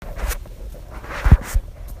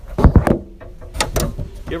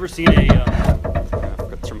You ever seen I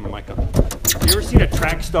forgot to turn my mic on. You ever seen a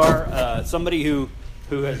track star, somebody who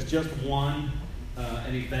has just won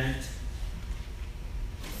an event,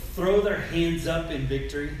 throw their hands up in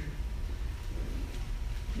victory?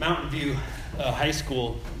 Mountain View High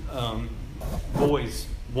School boys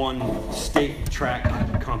won state track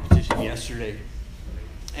competition yesterday.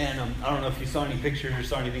 And I don't know if you saw any pictures or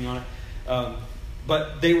saw anything on it,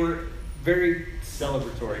 but they were very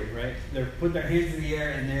celebratory, right? They put their hands in the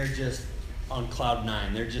air and they're just on cloud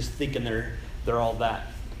nine. They're just thinking they're all that.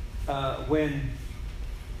 When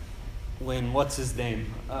what's his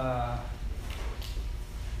name?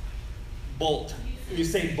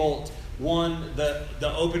 Usain Bolt won the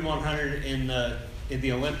Open 100 in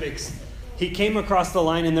the Olympics. He came across the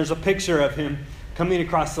line, and there's a picture of him coming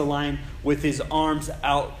across the line with his arms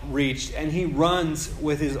outreached, and he runs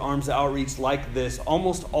with his arms outreached like this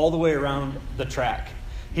almost all the way around the track.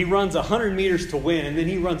 He runs 100 meters to win, and then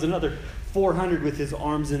he runs another 400 with his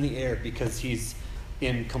arms in the air because he's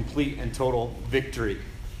in complete and total victory.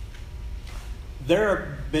 There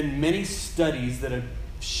have been many studies that have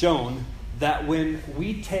shown that when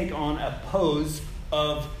we take on a pose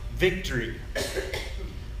of victory,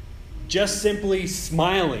 just simply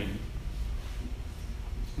smiling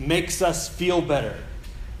makes us feel better.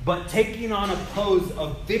 But taking on a pose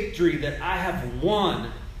of victory that I have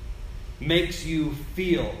won makes you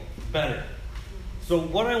feel better. So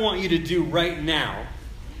what I want you to do right now,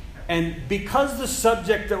 and because the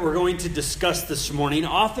subject that we're going to discuss this morning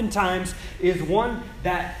oftentimes is one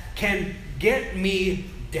that can get me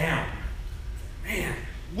down. Man,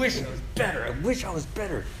 wish I was better. I wish I was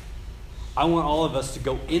better. I want all of us to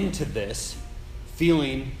go into this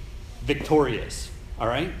feeling victorious. All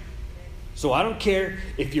right? So I don't care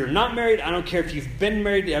if you're not married. I don't care if you've been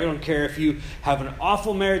married. I don't care if you have an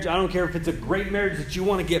awful marriage. I don't care if it's a great marriage that you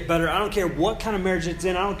want to get better. I don't care what kind of marriage it's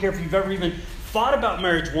in. I don't care if you've ever even thought about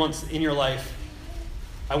marriage once in your life.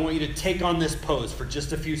 I want you to take on this pose for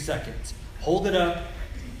just a few seconds. Hold it up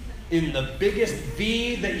in the biggest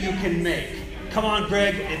V that you can make. Come on,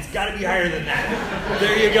 Greg. It's got to be higher than that.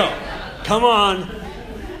 There you go. Come on.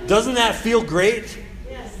 Doesn't that feel great?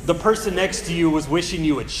 The person next to you was wishing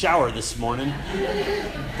you would shower this morning,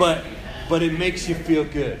 but it makes you feel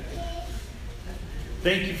good.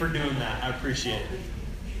 Thank you for doing that. I appreciate it.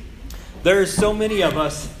 There are so many of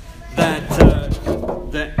us that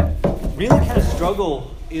really kind of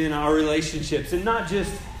struggle in our relationships, and not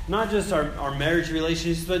just our marriage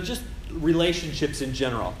relationships, but just relationships in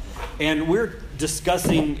general. And we're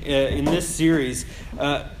discussing in this series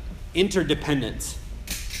interdependence,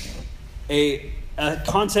 a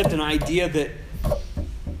concept, an idea that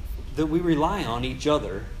we rely on each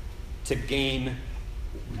other to gain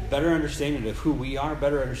better understanding of who we are,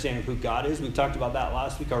 better understanding of who God is. We talked about that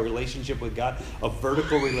last week, our relationship with God, a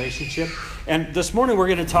vertical relationship. And this morning we're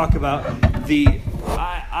going to talk about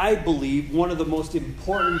I believe, one of the most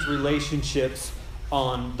important relationships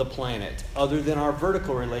on the planet. Other than our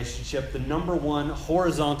vertical relationship, the number one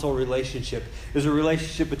horizontal relationship is a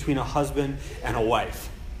relationship between a husband and a wife.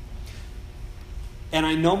 And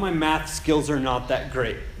I know my math skills are not that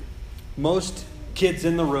great. Most kids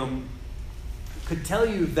in the room could tell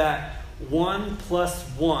you that 1 plus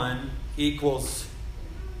 1 equals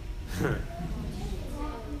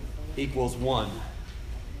 1.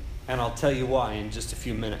 And I'll tell you why in just a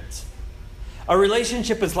few minutes. A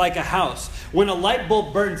relationship is like a house. When a light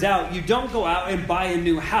bulb burns out, you don't go out and buy a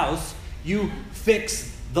new house. You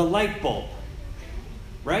fix the light bulb.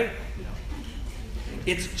 Right?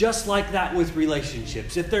 It's just like that with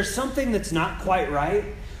relationships. If there's something that's not quite right,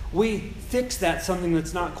 we fix that something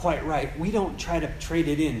that's not quite right. We don't try to trade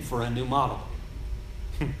it in for a new model.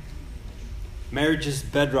 Marriage is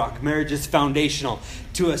bedrock. Marriage is foundational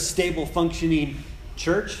to a stable, functioning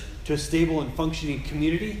church, to a stable and functioning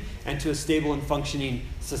community, and to a stable and functioning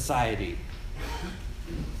society.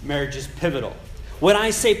 Marriage is pivotal. When I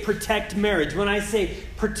say protect marriage, when I say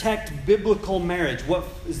protect biblical marriage, what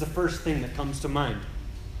is the first thing that comes to mind?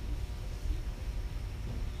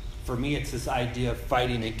 For me, it's this idea of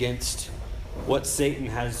fighting against what Satan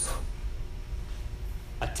has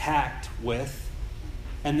attacked with,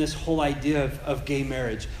 and this whole idea of gay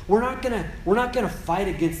marriage. We're not gonna fight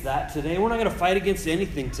against that today. We're not gonna fight against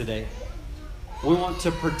anything today. We want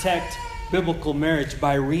to protect biblical marriage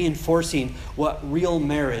by reinforcing what real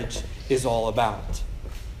marriage is all about.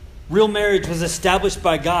 Real marriage was established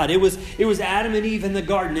by God. It was Adam and Eve in the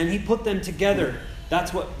garden, and He put them together.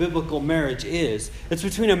 That's what biblical marriage is. It's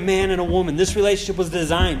between a man and a woman. This relationship was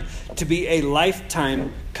designed to be a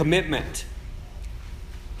lifetime commitment.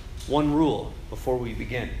 One rule before we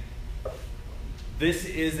begin. This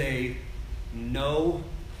is a no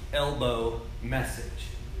elbow message.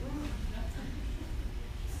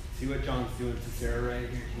 See what John's doing to Sarah right here?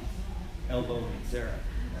 He's elbowing Sarah.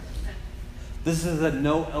 This is a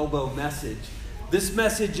no elbow message. This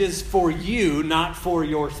message is for you, not for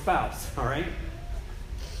your spouse, all right?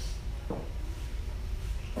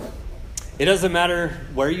 It doesn't matter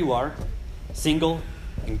where you are, single,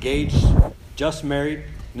 engaged, just married,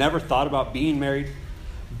 never thought about being married,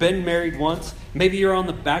 been married once, maybe you're on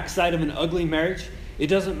the backside of an ugly marriage. It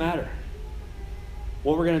doesn't matter.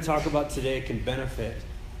 What we're going to talk about today can benefit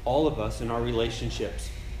all of us in our relationships,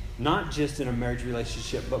 not just in a marriage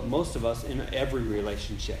relationship, but most of us in every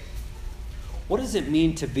relationship. What does it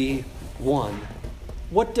mean to be one?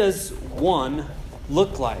 What does one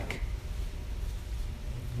look like?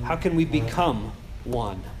 How can we become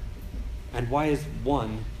one? And why is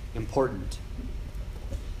one important?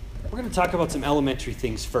 We're going to talk about some elementary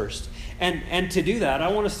things first. And to do that,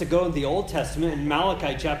 I want us to go in the Old Testament in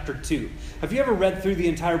Malachi chapter 2. Have you ever read through the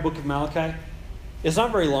entire book of Malachi? It's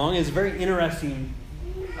not very long. It's a very interesting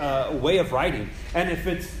way of writing. And if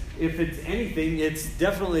it's anything, it's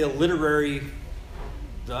definitely a literary,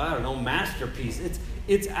 masterpiece.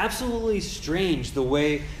 It's absolutely strange the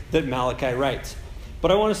way that Malachi writes.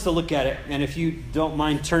 But I want us to look at it, and if you don't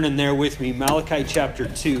mind turning there with me, Malachi chapter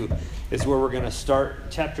 2 is where we're going to start.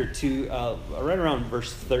 Chapter 2, right around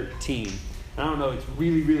verse 13. I don't know, it's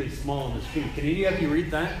really, really small on the screen. Can any of you read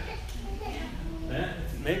that? Yeah,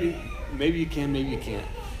 maybe you can, maybe you can't.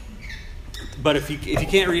 But if you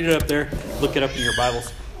can't read it up there, look it up in your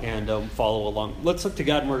Bibles and follow along. Let's look to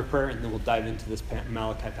God in word of prayer, and then we'll dive into this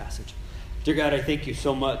Malachi passage. Dear God, I thank you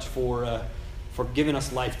so much for giving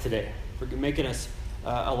us life today, for making us,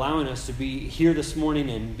 allowing us to be here this morning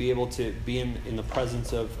and be able to be in the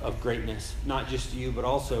presence of greatness. Not just you, but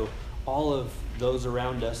also all of those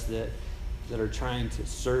around us that are trying to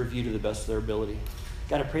serve you to the best of their ability.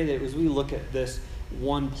 God, I pray that as we look at this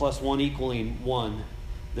 1 + 1 = 1,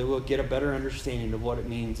 that we'll get a better understanding of what it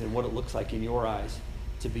means and what it looks like in your eyes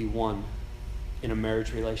to be one in a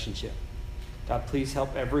marriage relationship. God, please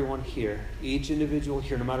help everyone here, each individual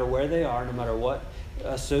here, no matter where they are, no matter what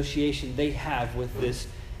association they have with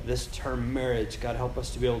this term marriage. God, help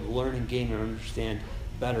us to be able to learn and gain and understand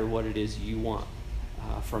better what it is you want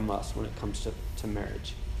from us when it comes to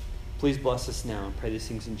marriage. Please bless us now, and pray these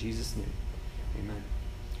things in Jesus' name. Amen.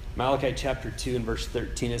 Malachi chapter 2 and verse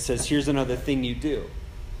 13, it says, "Here's another thing you do.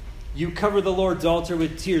 You cover the Lord's altar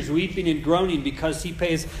with tears, weeping and groaning because he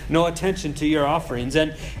pays no attention to your offerings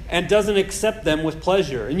and doesn't accept them with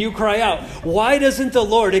pleasure. And you cry out, 'Why doesn't the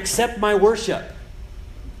Lord accept my worship?'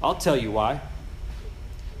 I'll tell you why.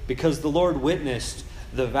 Because the Lord witnessed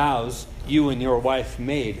the vows you and your wife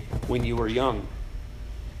made when you were young.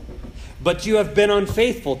 But you have been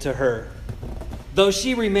unfaithful to her, though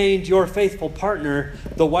she remained your faithful partner,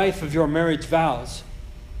 the wife of your marriage vows.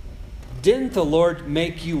 Didn't the Lord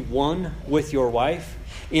make you one with your wife?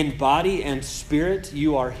 In body and spirit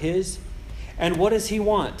you are his. And what does he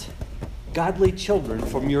want? Godly children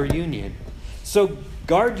from your union. So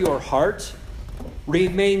guard your heart.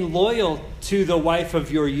 Remain loyal to the wife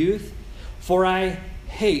of your youth. For I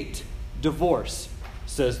hate divorce,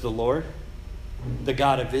 says the Lord, the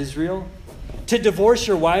God of Israel. To divorce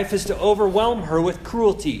your wife is to overwhelm her with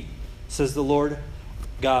cruelty, says the Lord,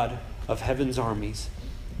 God of heaven's armies.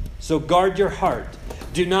 So guard your heart.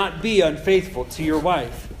 Do not be unfaithful to your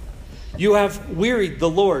wife. You have wearied the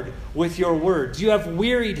Lord with your words. You have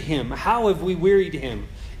wearied him. How have we wearied him,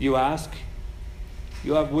 you ask?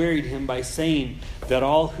 You have wearied him by saying that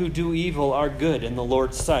all who do evil are good in the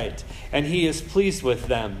Lord's sight, and he is pleased with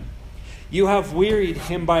them. You have wearied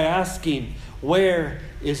him by asking, where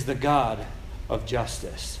is the God of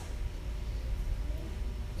justice?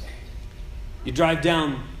 You drive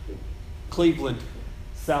down Cleveland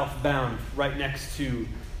southbound, right next to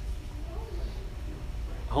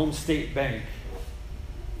Home State Bank.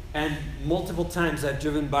 And multiple times I've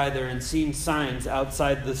driven by there and seen signs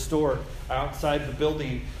outside the store, outside the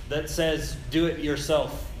building, that says, do it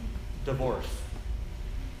yourself, divorce.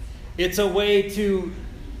 It's a way to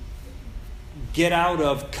get out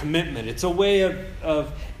of commitment. It's a way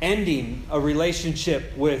of ending a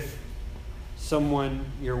relationship with someone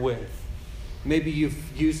you're with. Maybe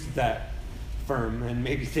you've used that firm, and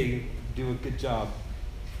maybe they do a good job.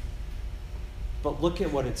 But look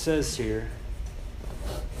at what it says here.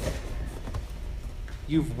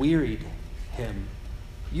 You've wearied him.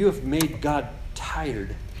 You have made God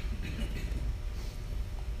tired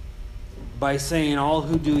by saying all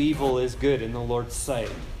who do evil is good in the Lord's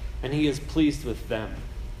sight, and he is pleased with them.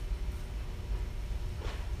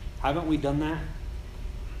 Haven't we done that?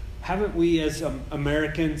 haven't we as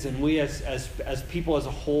Americans and we as people as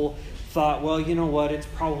a whole thought, well, you know what, it's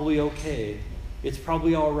probably okay. It's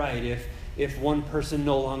probably all right if one person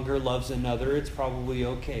no longer loves another, it's probably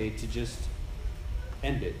okay to just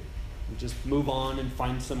end it. Just move on and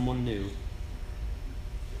find someone new.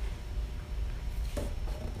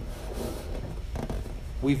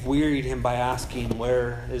 We've wearied him by asking,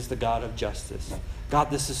 where is the God of justice?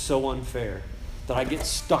 God, this is so unfair that I get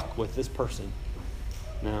stuck with this person.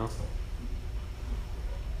 Now,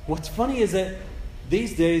 what's funny is that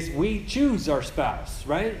these days we choose our spouse,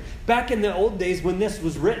 right? Back in the old days when this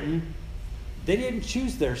was written, they didn't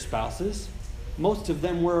choose their spouses. Most of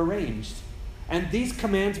them were arranged. And these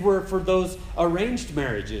commands were for those arranged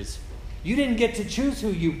marriages. You didn't get to choose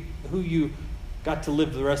who you got to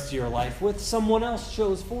live the rest of your life with. Someone else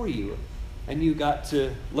chose for you, and you got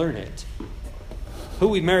to learn it. Who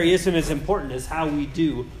we marry isn't as important as how we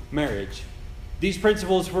do marriage. These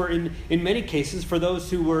principles were, in many cases, for those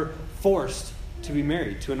who were forced to be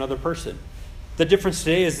married to another person. The difference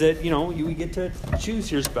today is that, you get to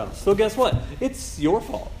choose your spouse. So guess what? It's your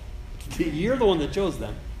fault. You're the one that chose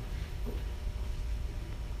them.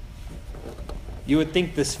 You would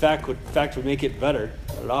think this fact would make it better,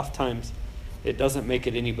 but oftentimes it doesn't make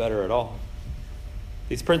it any better at all.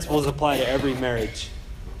 These principles apply to every marriage.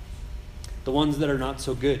 The ones that are not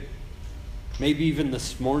so good. Maybe even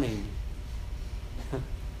this morning.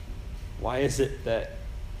 Why is it that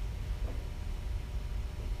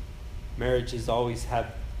relationships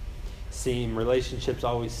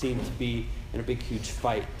always seem to be in a big, huge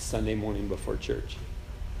fight Sunday morning before church?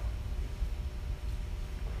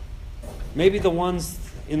 Maybe the ones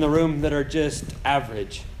in the room that are just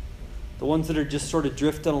average. The ones that are just sort of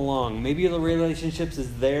drifting along. Maybe the relationships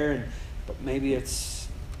is there, but maybe it's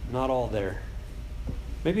not all there.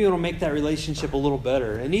 Maybe it'll make that relationship a little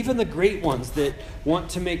better. And even the great ones that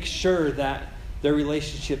want to make sure that their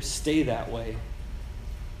relationships stay that way.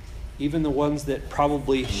 Even the ones that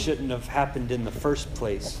probably shouldn't have happened in the first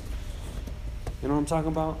place. You know what I'm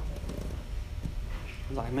talking about?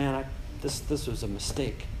 I'm like, man, this was a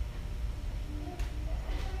mistake.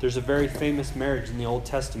 There's a very famous marriage in the Old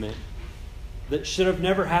Testament that should have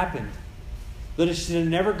never happened. That it should have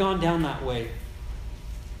never gone down that way.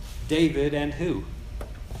 David and who?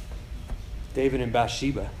 David and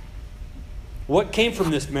Bathsheba. What came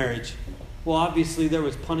from this marriage? Well, obviously there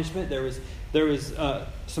was punishment. There was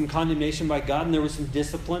some condemnation by God, and there was some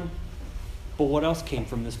discipline. But what else came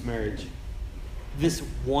from this marriage? This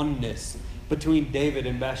oneness between David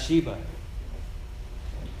and Bathsheba.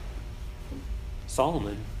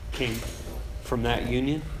 Solomon came from that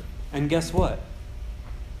union. And guess what?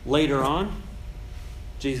 Later on,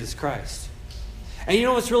 Jesus Christ. And you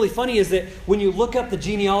know what's really funny is that when you look up the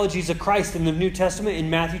genealogies of Christ in the New Testament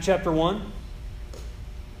in Matthew chapter 1,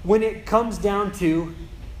 when it comes down to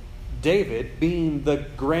David being the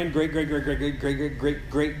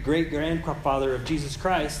great-great-great-great-great-great-great-great-grandfather of Jesus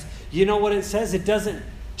Christ, you know what it says? It doesn't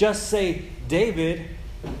just say David,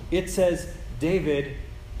 it says David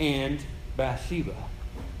and Bathsheba.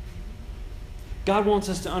 God wants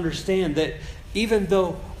us to understand that even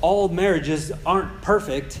though all marriages aren't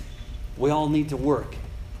perfect, we all need to work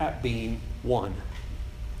at being one.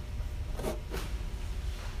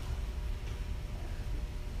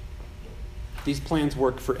 These plans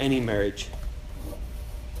work for any marriage.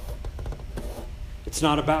 It's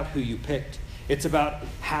not about who you picked. It's about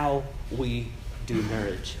how we do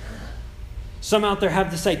marriage. Some out there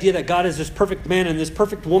have this idea that God is this perfect man and this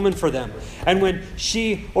perfect woman for them. And when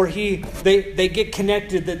she or he, they get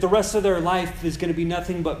connected, that the rest of their life is going to be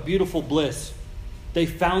nothing but beautiful bliss. They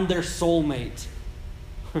found their soulmate.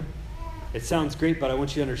 It sounds great, but I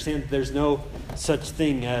want you to understand that there's no such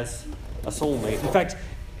thing as a soulmate. In fact,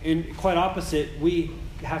 quite opposite, we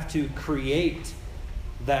have to create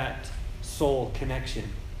that soul connection.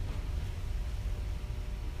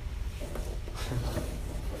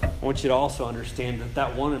 I want you to also understand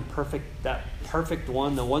that perfect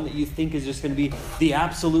one, the one that you think is just going to be the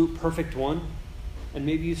absolute perfect one, and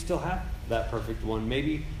maybe you still have that perfect one.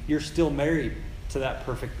 Maybe you're still married to that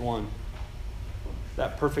perfect one.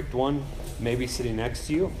 That perfect one, maybe sitting next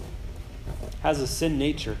to you, has a sin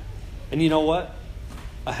nature. And you know what?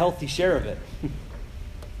 A healthy share of it.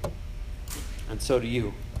 And so do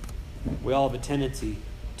you. We all have a tendency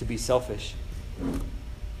to be selfish.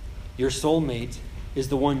 Your soulmate is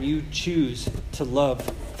the one you choose to love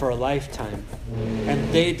for a lifetime.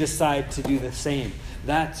 And they decide to do the same.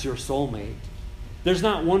 That's your soulmate. There's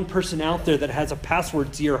not one person out there that has a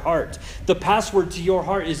password to your heart. The password to your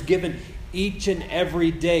heart is given each and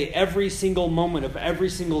every day, every single moment of every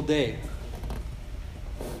single day.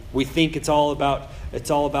 We think it's all about It's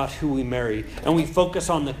all about who we marry. And we focus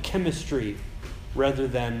on the chemistry rather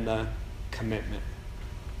than the commitment.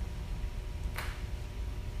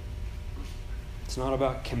 It's not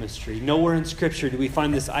about chemistry. Nowhere in Scripture do we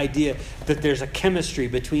find this idea that there's a chemistry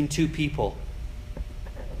between two people.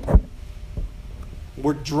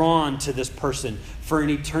 We're drawn to this person for an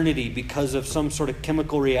eternity because of some sort of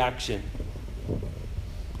chemical reaction.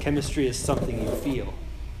 Chemistry is something you feel.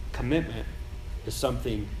 Commitment is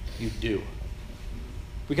something you do.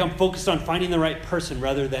 We become focused on finding the right person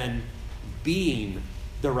rather than being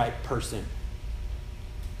the right person.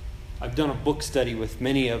 I've done a book study with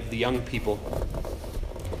many of the young people.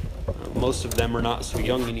 Most of them are not so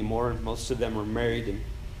young anymore. Most of them are married and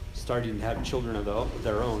starting to have children of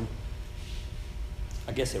their own.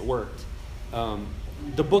 I guess it worked.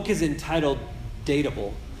 The book is entitled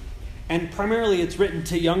Dateable. And primarily it's written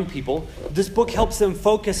to young people. This book helps them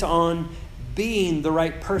focus on being the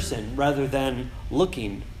right person rather than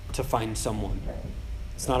looking to find someone.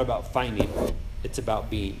 It's not about finding, it's about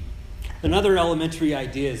being. Another elementary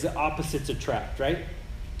idea is that opposites attract, right?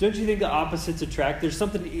 Don't you think that opposites attract? There's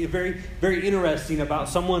something very, very interesting about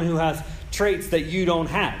someone who has traits that you don't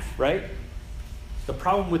have, right? The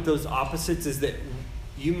problem with those opposites is that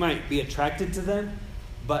you might be attracted to them,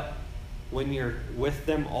 but when you're with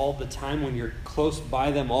them all the time, when you're close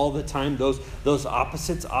by them all the time, those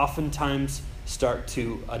opposites oftentimes start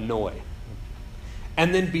to annoy.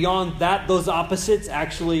 And then beyond that, those opposites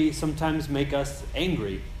actually sometimes make us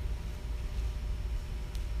angry.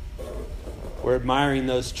 We're admiring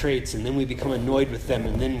those traits, and then we become annoyed with them,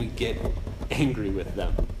 and then we get angry with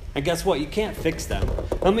them. And guess what? You can't fix them.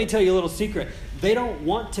 Let me tell you a little secret. They don't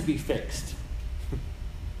want to be fixed.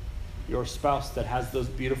 Your spouse that has those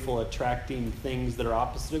beautiful, attracting things that are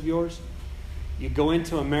opposite of yours, you go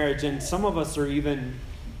into a marriage, and some of us are even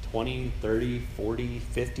 20, 30, 40,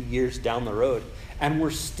 50 years down the road, and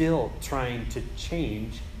we're still trying to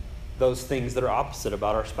change those things that are opposite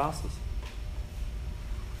about our spouses.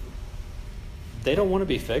 They don't want to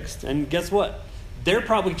be fixed. And guess what? They're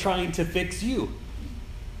probably trying to fix you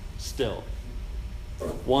still.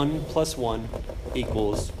 1 + 1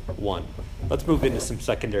 = 1. Let's move into some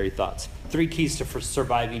secondary thoughts. 3 keys to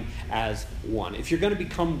surviving as one. If you're going to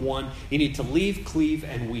become one, you need to leave, cleave,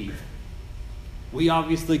 and weave. We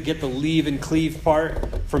obviously get the leave and cleave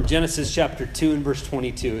part from Genesis chapter 2 and verse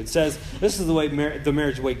 22. It says, this is the way the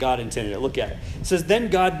marriage way God intended it. Look at it. It says, then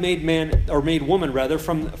God made woman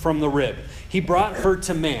from the rib. He brought her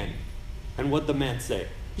to man. And what'd the man say?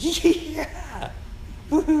 Yeah!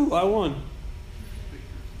 Woohoo! I won.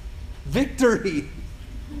 Victory!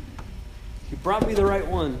 He brought me the right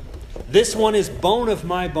one. This one is bone of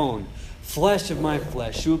my bone, flesh of my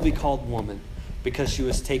flesh. She will be called woman because she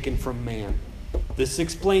was taken from man. This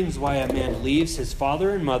explains why a man leaves his father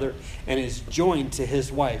and mother and is joined to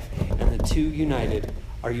his wife, and the two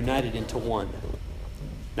are united into one.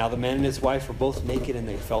 Now the man and his wife were both naked, and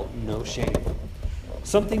they felt no shame.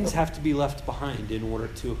 Some things have to be left behind in order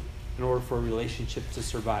for a relationship to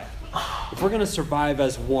survive. If we're going to survive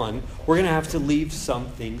as one, we're going to have to leave some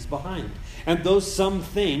things behind. And those some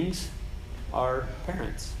things are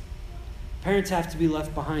parents. Parents have to be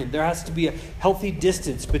left behind. There has to be a healthy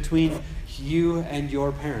distance between you and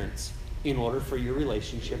your parents in order for your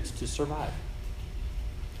relationships to survive.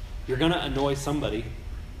 You're going to annoy somebody.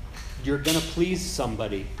 You're going to please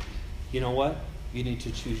somebody. You know what? You need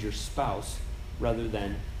to choose your spouse rather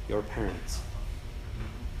than your parents.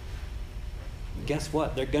 Guess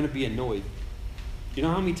what? They're going to be annoyed. You know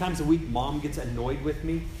how many times a week mom gets annoyed with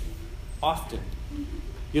me? Often.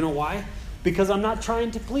 You know why? Because I'm not trying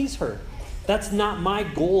to please her. That's not my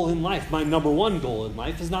goal in life. My number one goal in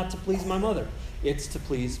life is not to please my mother. It's to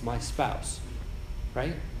please my spouse.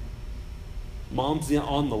 Right? Mom's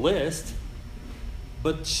on the list,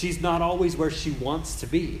 but she's not always where she wants to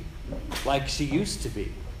be, like she used to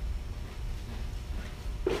be.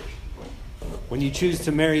 When you choose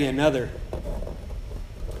to marry another,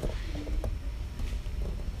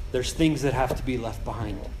 there's things that have to be left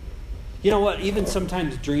behind. You know what? Even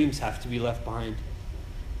sometimes dreams have to be left behind.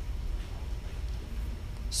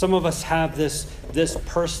 Some of us have this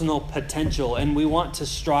personal potential, and we want to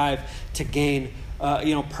strive to gain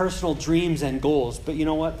personal dreams and goals. But you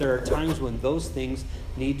know what? There are times when those things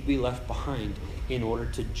need to be left behind in order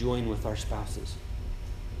to join with our spouses.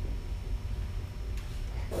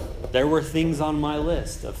 There were things on my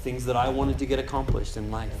list of things that I wanted to get accomplished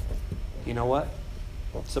in life. You know what?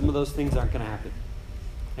 Some of those things aren't going to happen.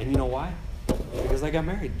 And you know why? Because I got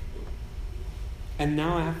married. And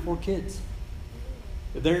now I have 4 kids.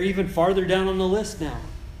 They're even farther down on the list now.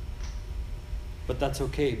 But that's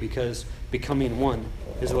okay, because becoming one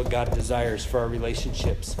is what God desires for our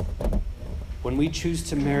relationships. When we choose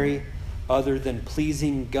to marry other than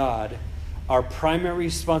pleasing God, our primary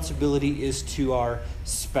responsibility is to our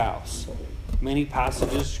spouse. Many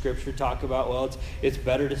passages of Scripture talk about, well, it's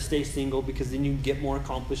better to stay single because then you can get more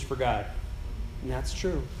accomplished for God. And that's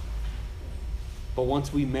true. But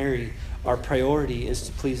once we marry, our priority is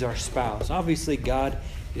to please our spouse. Obviously, God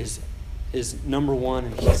is number one,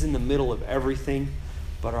 and He's in the middle of everything.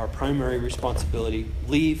 But our primary responsibility,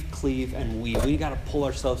 leave, cleave, and weave. We got to pull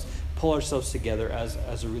ourselves together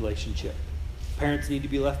as a relationship. Parents need to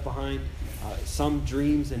be left behind. Some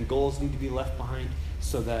dreams and goals need to be left behind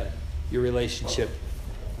so that your relationship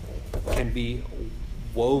can be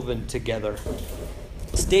woven together.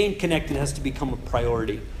 Staying connected has to become a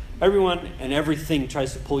priority. Everyone and everything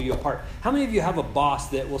tries to pull you apart. How many of you have a boss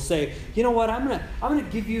that will say, you know what, I'm gonna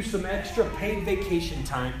give you some extra paid vacation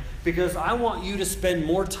time because I want you to spend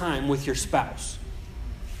more time with your spouse?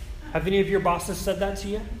 Have any of your bosses said that to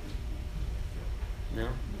you? No?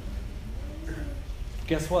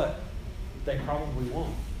 Guess what? They probably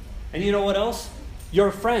won't. And you know what else?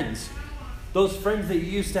 Your friends. Those friends that you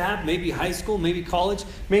used to have, maybe high school, maybe college,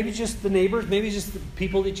 maybe just the neighbors, maybe just the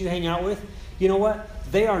people that you hang out with. You know what?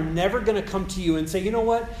 They are never going to come to you and say, you know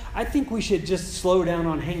what? I think we should just slow down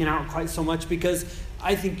on hanging out quite so much because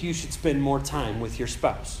I think you should spend more time with your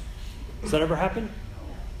spouse. Does that ever happen?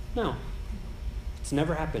 No. It's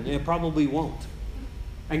never happened. And it probably won't.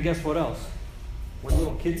 And guess what else? When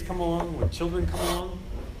little kids come along, when children come along.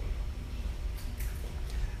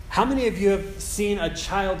 How many of you have seen a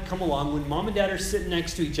child come along when mom and dad are sitting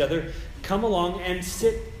next to each other, come along and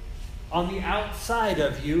sit on the outside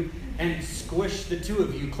of you and squish the two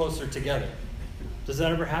of you closer together? Does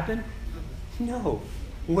that ever happen? No.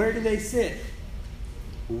 Where do they sit?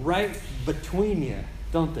 Right between you,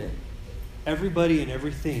 don't they? Everybody and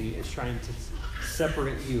everything is trying to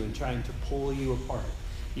separate you and trying to pull you apart.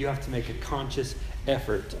 You have to make a conscious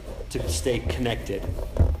effort to stay connected.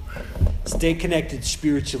 Stay connected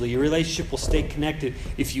spiritually. Your relationship will stay connected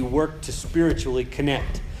if you work to spiritually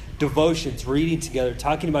connect. Devotions, reading together,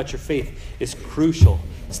 talking about your faith is crucial.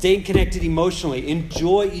 Staying connected emotionally.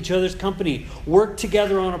 Enjoy each other's company. Work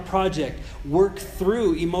together on a project. Work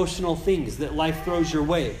through emotional things that life throws your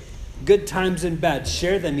way. Good times and bad.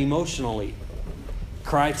 Share them emotionally.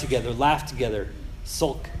 Cry together. Laugh together.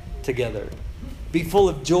 Sulk together. Be full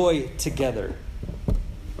of joy together.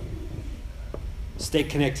 Stay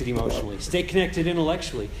connected emotionally. Stay connected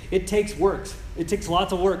intellectually. It takes work. It takes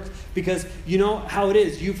lots of work because you know how it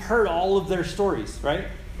is. You've heard all of their stories, right?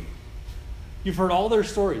 You've heard all their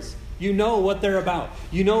stories. You know what they're about.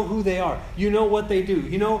 You know who they are. You know what they do.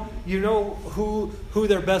 You know who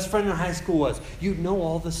their best friend in high school was. You know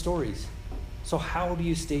all the stories. So how do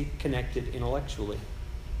you stay connected intellectually?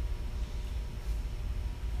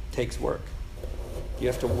 It takes work. You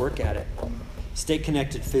have to work at it. Stay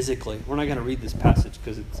connected physically. We're not going to read this passage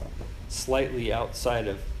because it's slightly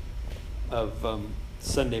outside of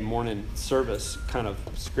Sunday morning service kind of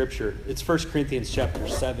scripture. It's 1 Corinthians chapter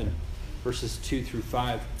 7, verses 2 through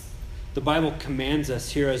 5. The Bible commands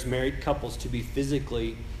us here as married couples to be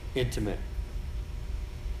physically intimate.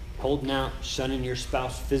 Holding out, shunning your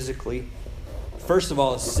spouse physically, first of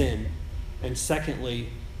all, is sin. And secondly,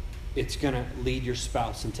 it's going to lead your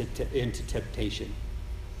spouse into temptation.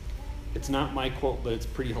 It's not my quote, but it's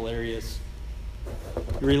pretty hilarious.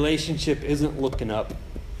 Your relationship isn't looking up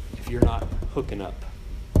if you're not hooking up.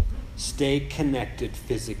 Stay connected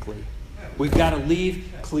physically. We've got to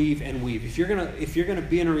leave, cleave, and weave. If you're gonna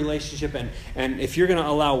be in a relationship and if you're gonna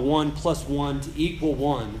allow 1 + 1 to equal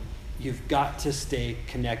 1, you've got to stay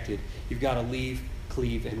connected. You've got to leave,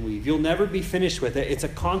 cleave, and weave. You'll never be finished with it. It's a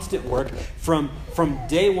constant work from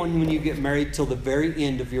day one when you get married till the very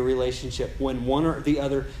end of your relationship, when one or the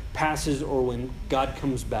other passes or when God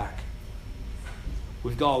comes back.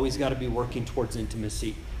 We've always got to be working towards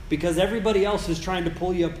intimacy because everybody else is trying to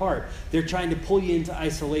pull you apart. They're trying to pull you into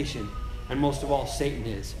isolation. And most of all, Satan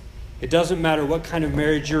is. It doesn't matter what kind of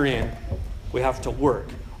marriage you're in. We have to work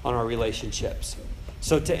on our relationships.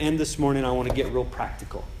 So to end this morning, I want to get real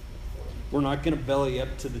practical. We're not going to belly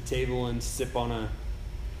up to the table and sip on a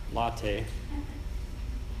latte.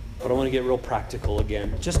 But I want to get real practical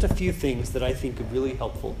again. Just a few things that I think are really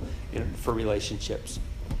helpful for relationships.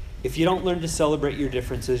 If you don't learn to celebrate your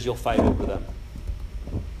differences, you'll fight over them.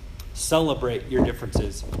 Celebrate your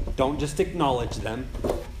differences. Don't just acknowledge them.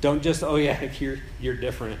 Don't just, oh yeah, you're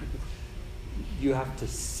different. You have to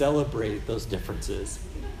celebrate those differences.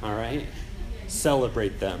 All right?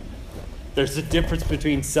 Celebrate them. There's a difference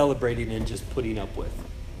between celebrating and just putting up with.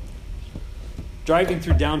 driving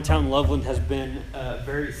through downtown Loveland has been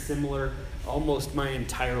very similar almost my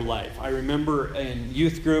entire life. I remember in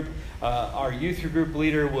youth group, our youth group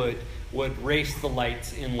leader would race the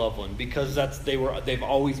lights in Loveland because they've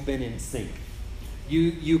always been in sync.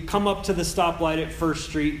 You come up to the stoplight at First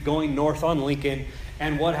Street going north on Lincoln,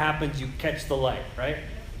 and what happens? You catch the light, right?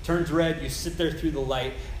 It turns red, you sit there through the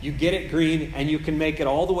light, you get it green, and you can make it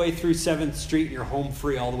all the way through 7th Street and you're home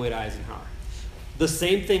free all the way to Eisenhower. The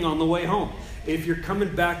same thing on the way home. If you're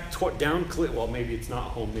coming back down, well, maybe it's not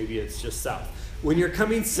home, maybe it's just south. When you're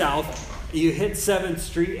coming south, you hit 7th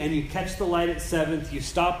Street and you catch the light at 7th, you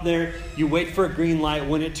stop there, you wait for a green light.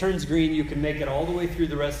 When it turns green, you can make it all the way through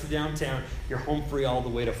the rest of downtown. You're home free all the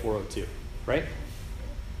way to 402, right?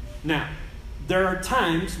 Now, there are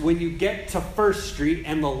times when you get to 1st Street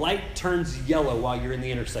and the light turns yellow while you're in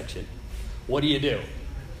the intersection. What do?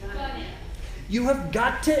 You have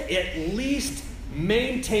got to at least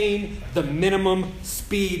maintain the minimum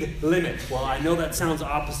speed limit. Well, I know that sounds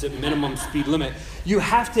opposite minimum speed limit. You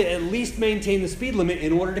have to at least maintain the speed limit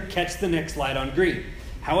in order to catch the next light on green.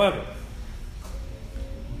 However,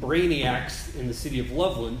 brainiacs in the city of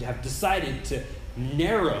Loveland have decided to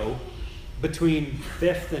narrow between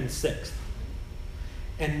 5th and 6th.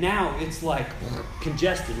 And now it's like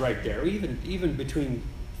congested right there. Even between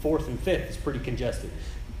 4th and 5th is pretty congested.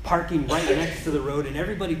 Parking right next to the road, and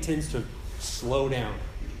everybody tends to slow down.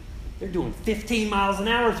 They're doing 15 miles an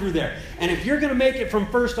hour through there. And if you're going to make it from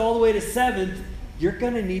 1st all the way to 7th, you're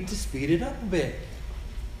going to need to speed it up a bit.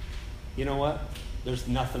 You know what? There's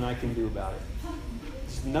nothing I can do about it.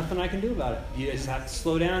 There's nothing I can do about it. You just have to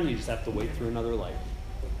slow down. You just have to wait through another light.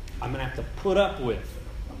 I'm going to have to put up with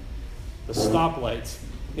the stoplights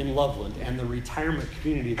in Loveland and the retirement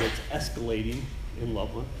community that's escalating in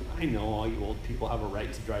Loveland. I know all you old people have a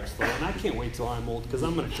right to drive slow, and I can't wait till I'm old because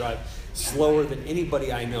I'm going to drive slower than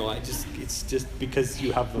anybody I know. It's just because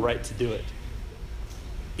you have the right to do it.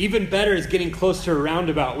 Even better is getting close to a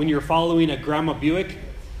roundabout when you're following a Grandma Buick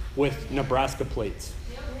with Nebraska plates.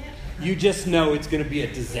 You just know it's going to be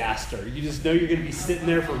a disaster. You just know you're going to be sitting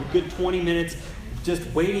there for a good 20 minutes just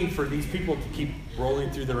waiting for these people to keep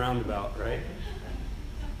rolling through the roundabout, right?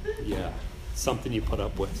 Yeah, something you put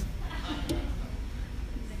up with.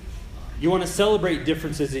 You want to celebrate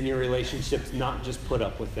differences in your relationships, not just put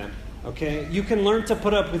up with them, okay? You can learn to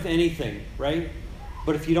put up with anything, right?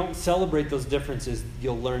 But if you don't celebrate those differences,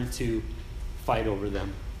 you'll learn to fight over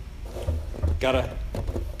them.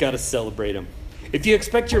 Gotta celebrate them. If you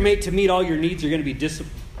expect your mate to meet all your needs, you're going to be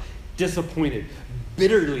disappointed,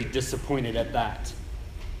 bitterly disappointed at that.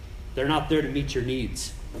 They're not there to meet your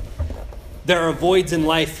needs. There are voids in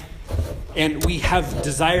life, and we have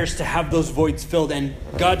desires to have those voids filled, and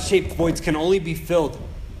God-shaped voids can only be filled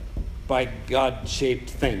by God-shaped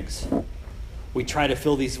things. We try to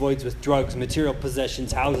fill these voids with drugs, material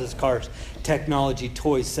possessions, houses, cars, technology,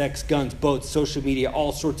 toys, sex, guns, boats, social media,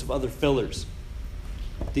 all sorts of other fillers.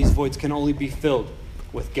 These voids can only be filled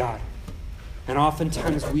with God. And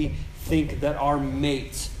oftentimes we think that our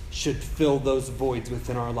mates should fill those voids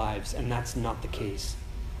within our lives, and that's not the case.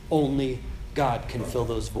 Only God can fill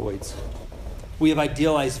those voids. We have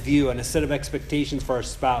idealized view and a set of expectations for our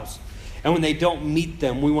spouse. And when they don't meet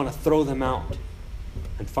them, we want to throw them out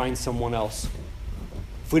and find someone else.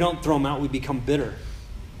 If we don't throw them out, we become bitter.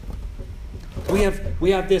 We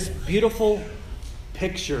have this beautiful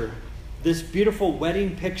picture, this beautiful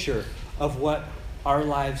wedding picture of what our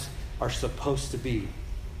lives are supposed to be.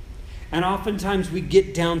 And oftentimes we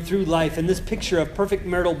get down through life, and this picture of perfect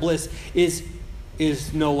marital bliss is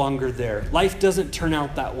no longer there. Life doesn't turn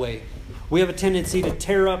out that way. We have a tendency to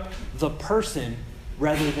tear up the person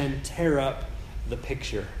rather than tear up the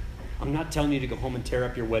picture. I'm not telling you to go home and tear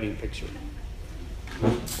up your wedding picture.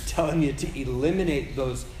 I'm telling you to eliminate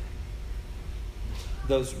those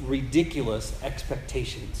ridiculous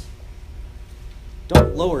expectations.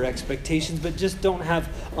 Don't lower expectations, but just don't have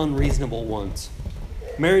unreasonable ones.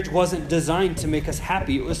 Marriage wasn't designed to make us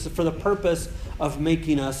happy. It was for the purpose of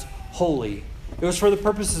making us holy. It was for the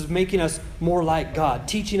purpose of making us more like God,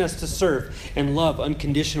 teaching us to serve and love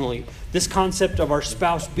unconditionally. This concept of our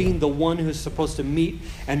spouse being the one who's supposed to meet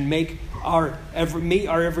our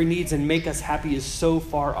every needs and make us happy is so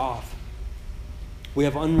far off. We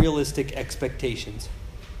have unrealistic expectations.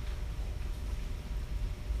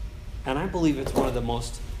 And I believe it's one of the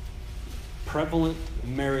most prevalent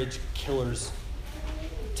marriage killers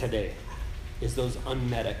today is those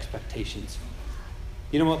unmet expectations.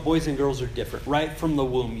 You know what? Boys and girls are different. Right from the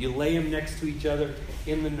womb, you lay them next to each other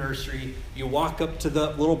in the nursery. You walk up to the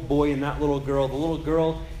little boy and that little girl. The little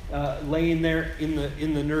girl laying there in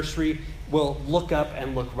the nursery will look up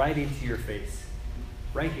and look right into your face.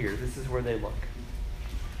 Right here. This is where they look.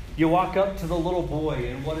 You walk up to the little boy,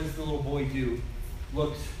 and what does the little boy do?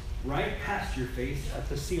 Looks right past your face at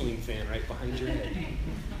the ceiling fan right behind your head.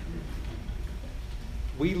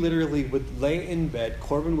 We literally would lay in bed,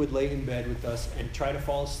 Corbin would lay in bed with us and try to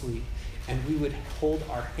fall asleep, and we would hold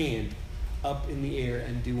our hand up in the air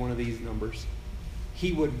and do one of these numbers.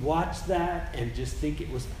 He would watch that and just think it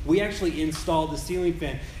was... We actually installed the ceiling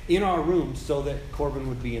fan in our room so that Corbin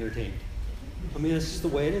would be entertained. I mean, that's just the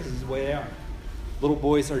way it is. This is the way they are. Little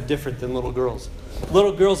boys are different than little girls.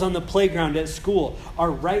 Little girls on the playground at school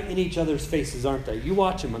are right in each other's faces, aren't they? You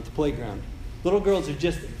watch them on the playground. Little girls are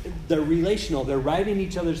just, they're relational. They're right in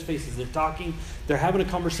each other's faces. They're talking. They're having a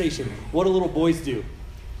conversation. What do little boys do?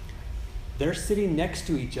 They're sitting next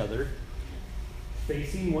to each other,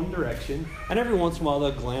 facing one direction. And every once in a while,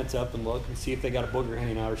 they'll glance up and look and see if they got a booger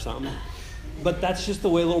hanging out or something. But that's just the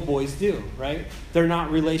way little boys do, right? They're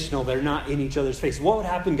not relational. They're not in each other's face. What would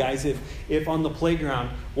happen, guys, if on the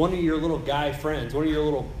playground, one of your little guy friends, one of your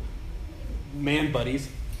little man buddies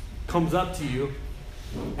comes up to you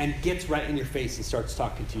and gets right in your face and starts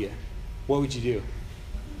talking to you? What would you do?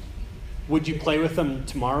 Would you play with them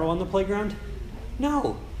tomorrow on the playground?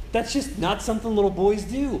 No. That's just not something little boys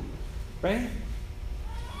do, right?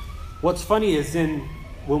 What's funny is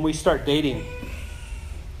when we start dating,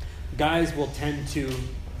 guys will tend to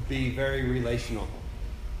be very relational.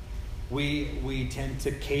 We tend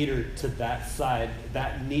to cater to that side,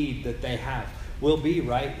 that need that they have. We'll be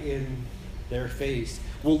right in their face.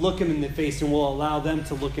 We'll look them in the face and we'll allow them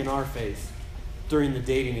to look in our face during the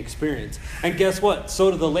dating experience. And guess what?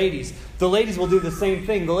 So do the ladies. The ladies will do the same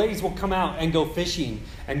thing. The ladies will come out and go fishing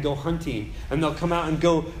and go hunting. And they'll come out and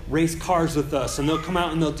go race cars with us. And they'll come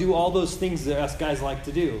out and they'll do all those things that us guys like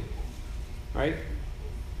to do. Right?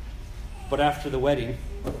 But after the wedding,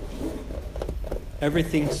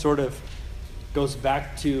 everything sort of goes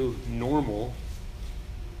back to normal.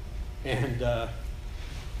 And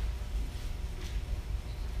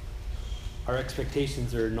our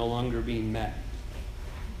expectations are no longer being met.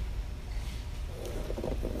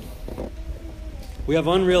 We have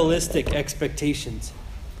unrealistic expectations.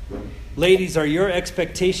 Ladies, are your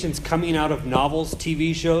expectations coming out of novels,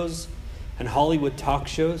 TV shows, and Hollywood talk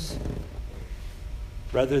shows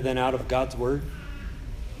rather than out of God's Word?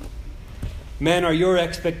 Men, are your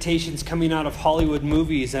expectations coming out of Hollywood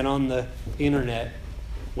movies and on the internet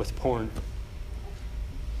with porn?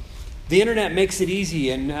 The internet makes it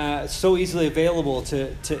easy and so easily available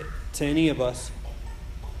to any of us.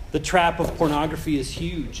 The trap of pornography is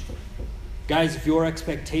huge. Guys, if your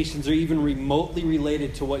expectations are even remotely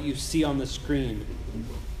related to what you see on the screen,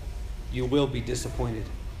 you will be disappointed.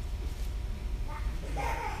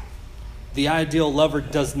 The ideal lover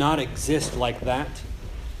does not exist like that.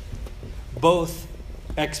 Both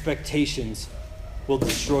expectations will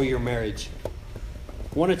destroy your marriage.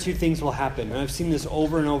 One of two things will happen, and I've seen this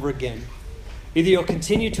over and over again. Either you'll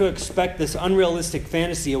continue to expect this unrealistic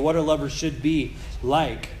fantasy of what a lover should be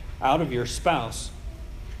like out of your spouse,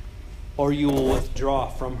 or you will withdraw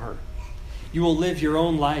from her. You will live your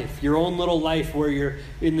own life, your own little life where you're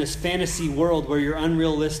in this fantasy world where your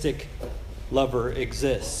unrealistic lover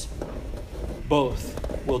exists.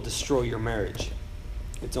 Both will destroy your marriage.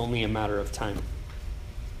 It's only a matter of time.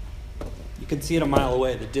 You can see it a mile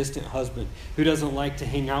away, the distant husband who doesn't like to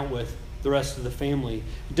hang out with the rest of the family,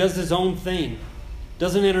 who does his own thing,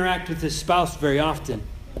 doesn't interact with his spouse very often.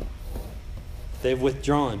 They've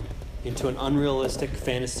withdrawn into an unrealistic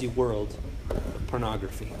fantasy world of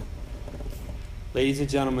pornography. Ladies and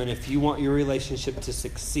gentlemen, if you want your relationship to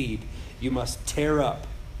succeed, you must tear up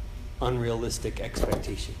unrealistic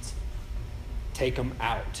expectations. Take them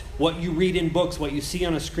out. What you read in books, what you see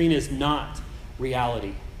on a screen is not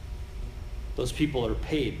reality. Those people are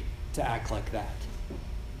paid to act like that.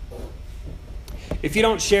 If you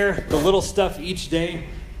don't share the little stuff each day,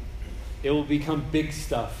 it will become big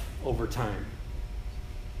stuff over time.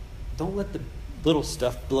 Don't let the little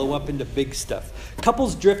stuff blow up into big stuff.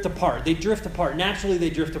 Couples drift apart. They drift apart. Naturally, they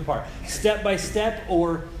drift apart. Step by step,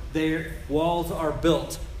 or their walls are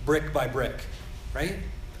built brick by brick. Right?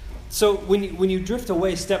 So when you drift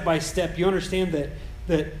away step by step, you understand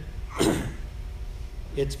that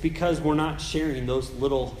it's because we're not sharing those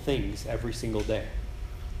little things every single day.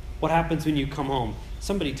 What happens when you come home?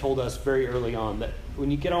 Somebody told us very early on that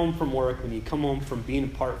when you get home from work, when you come home from being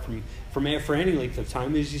apart from for any length of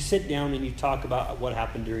time, is you sit down and you talk about what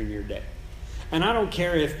happened during your day. And I don't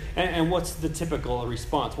care if, and what's the typical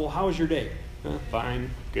response? Well, how was your day?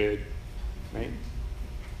 Fine, good, right?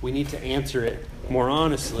 We need to answer it more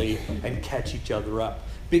honestly and catch each other up.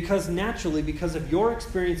 Because naturally, because if your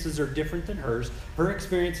experiences are different than hers, her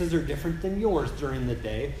experiences are different than yours during the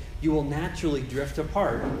day, you will naturally drift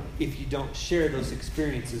apart if you don't share those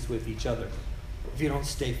experiences with each other. If you don't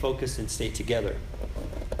stay focused and stay together.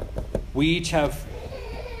 We each have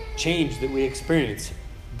change that we experience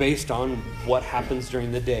based on what happens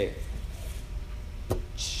during the day.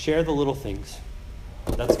 Share the little things.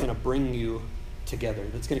 That's going to bring you together.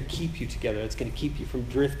 That's going to keep you together. That's going to keep you from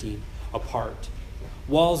drifting apart.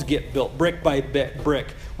 Walls get built brick by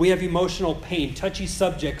brick. We have emotional pain, touchy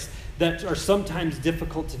subjects that are sometimes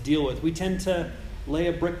difficult to deal with. We tend to lay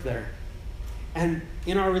a brick there. And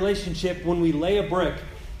in our relationship, when we lay a brick,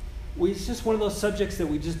 it's just one of those subjects that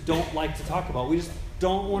we just don't like to talk about. We just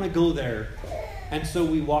don't want to go there. And so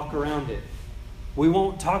we walk around it. We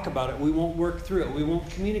won't talk about it. We won't work through it. We won't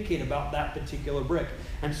communicate about that particular brick.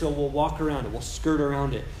 And so we'll walk around it. We'll skirt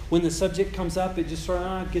around it. When the subject comes up, it just sort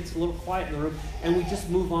of gets a little quiet in the room, and we just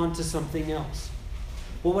move on to something else.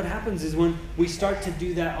 Well, what happens is when we start to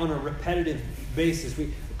do that on a repetitive basis,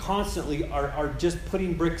 we constantly are just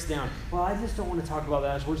putting bricks down. Well, I just don't want to talk about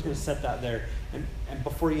that, so we're just going to set that there. And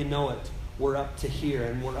before you know it, we're up to here,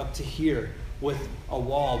 and we're up to here with a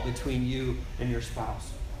wall between you and your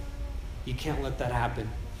spouse. You can't let that happen.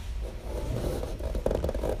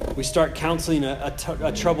 We start counseling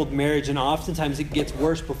a troubled marriage, and oftentimes it gets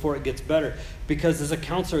worse before it gets better. Because as a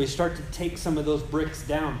counselor, you start to take some of those bricks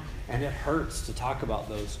down, and it hurts to talk about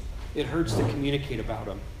those. It hurts to communicate about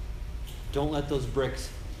them. Don't let those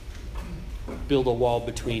bricks build a wall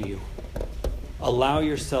between you. Allow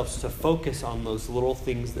yourselves to focus on those little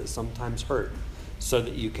things that sometimes hurt so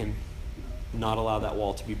that you can not allow that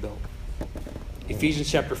wall to be built.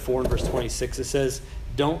 Ephesians chapter 4 and verse 26, it says,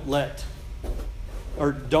 don't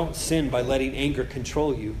sin by letting anger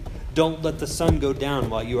control you. Don't let the sun go down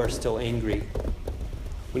while you are still angry.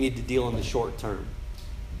 We need to deal in the short term.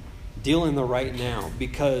 Deal in the right now,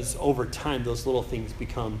 because over time those little things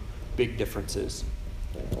become big differences.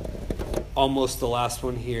 Almost the last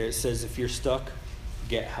one here, it says, if you're stuck,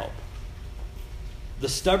 get help. The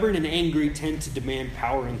stubborn and angry tend to demand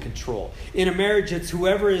power and control. In a marriage, it's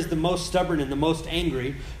whoever is the most stubborn and the most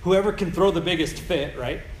angry, whoever can throw the biggest fit,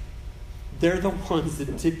 right? They're the ones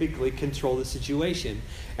that typically control the situation.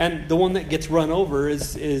 And the one that gets run over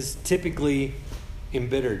is typically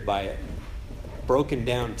embittered by it, broken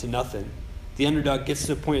down to nothing. The underdog gets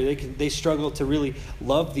to a point where they struggle to really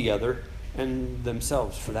love the other and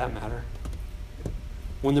themselves, for that matter.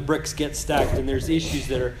 When the bricks get stacked and there's issues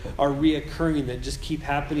that are reoccurring that just keep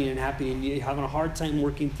happening and happening, and you're having a hard time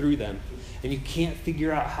working through them, and you can't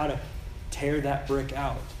figure out how to tear that brick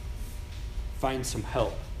out, find some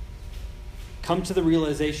help. Come to the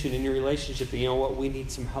realization in your relationship that, you know what, we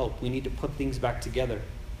need some help. We need to put things back together.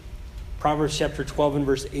 Proverbs chapter 12 and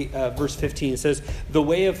verse 15, it says, the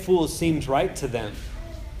way of fools seems right to them.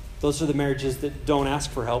 Those are the marriages that don't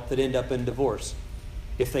ask for help that end up in divorce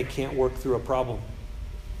if they can't work through a problem.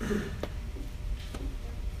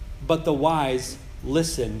 But the wise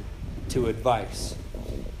listen to advice.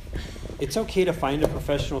 It's okay to find a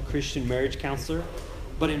professional Christian marriage counselor,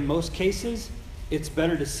 but in most cases, it's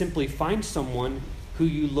better to simply find someone who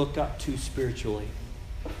you look up to spiritually.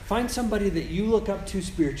 Find somebody that you look up to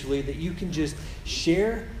spiritually, that you can just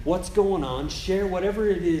share what's going on, share whatever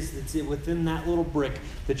it is that's within that little brick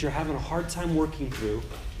that you're having a hard time working through,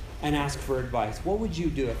 and ask for advice. What would you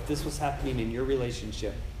do if this was happening in your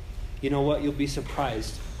relationship? You know what? You'll be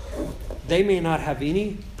surprised. They may not have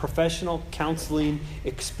any professional counseling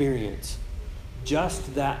experience.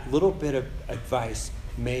 Just that little bit of advice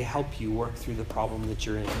may help you work through the problem that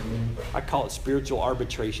you're in. I call it spiritual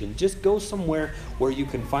arbitration. Just go somewhere where you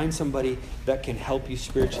can find somebody that can help you,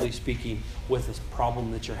 spiritually speaking, with this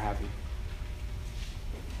problem that you're having.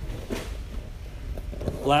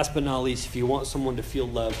 Last but not least, if you want someone to feel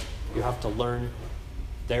loved, you have to learn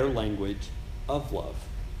their language of love.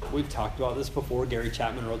 We've talked about this before. Gary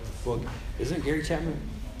Chapman wrote the book. Isn't it Gary Chapman?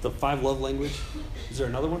 The 5 Love Language? Is there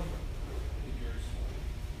another one?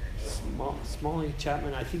 Smalley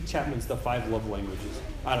Chapman. I think Chapman's the 5 Love Languages.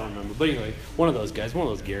 I don't remember. But anyway, one of those guys, one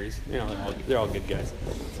of those Garys. You know, they're all good guys.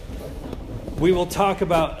 We will talk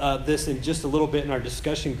about this in just a little bit in our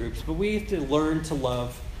discussion groups, but we have to learn to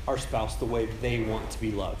love our spouse the way they want to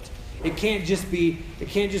be loved. It can't just be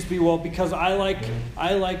well, because I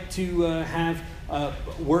like to have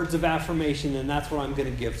words of affirmation, and that's what I'm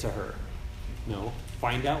going to give to her. No,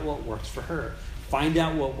 find out what works for her. Find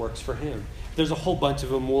out what works for him. There's a whole bunch of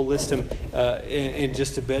them. We'll list them in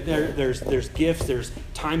just a bit. There's gifts. There's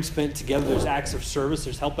time spent together. There's acts of service.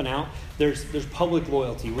 There's helping out. There's public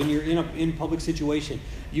loyalty. When you're in a public situation,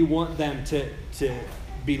 you want them to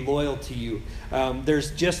be loyal to you.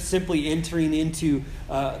 There's just simply entering into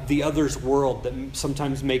the other's world that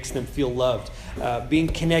sometimes makes them feel loved. Being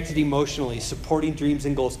connected emotionally, supporting dreams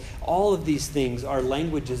and goals. All of these things are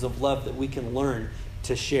languages of love that we can learn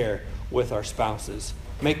to share with our spouses.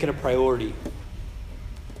 Make it a priority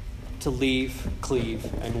to leave, cleave,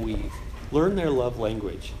 and weave. Learn their love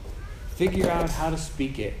language. Figure out how to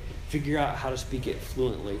speak it. Figure out how to speak it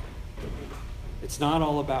fluently. It's not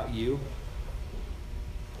all about you.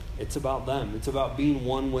 It's about them. It's about being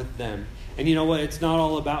one with them. And you know what? It's not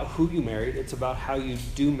all about who you married. It's about how you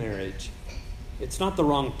do marriage. It's not the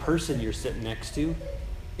wrong person you're sitting next to.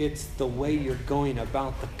 It's the way you're going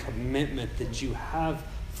about the commitment that you have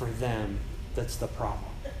for them that's the problem.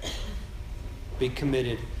 Be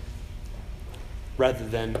committed rather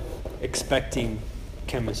than expecting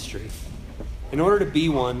chemistry. In order to be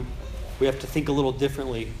one, we have to think a little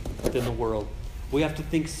differently than the world. We have to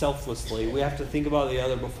think selflessly. We have to think about the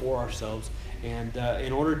other before ourselves. And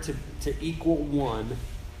in order to equal one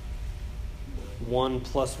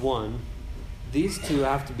plus one, these two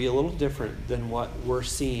have to be a little different than what we're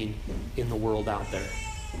seeing in the world out there.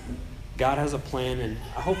 God has a plan, and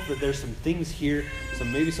I hope that there's some things here,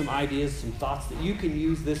 maybe some ideas, some thoughts that you can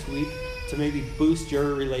use this week to maybe boost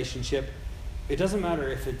your relationship. It doesn't matter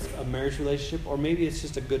if it's a marriage relationship or maybe it's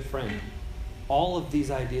just a good friend. All of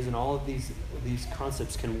these ideas and all of these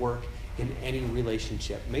concepts can work in any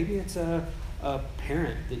relationship. Maybe it's a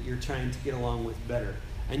parent that you're trying to get along with better,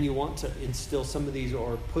 and you want to instill some of these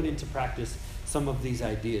or put into practice some of these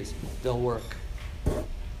ideas. They'll work.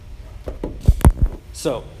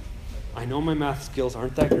 So, I know my math skills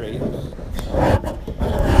aren't that great.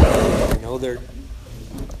 I know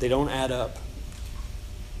they don't add up.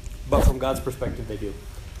 But from God's perspective, they do.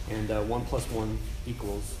 And 1 plus 1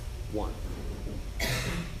 equals 1.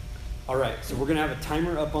 All right, so we're going to have a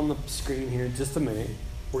timer up on the screen here in just a minute.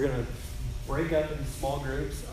 We're going to break up into small groups.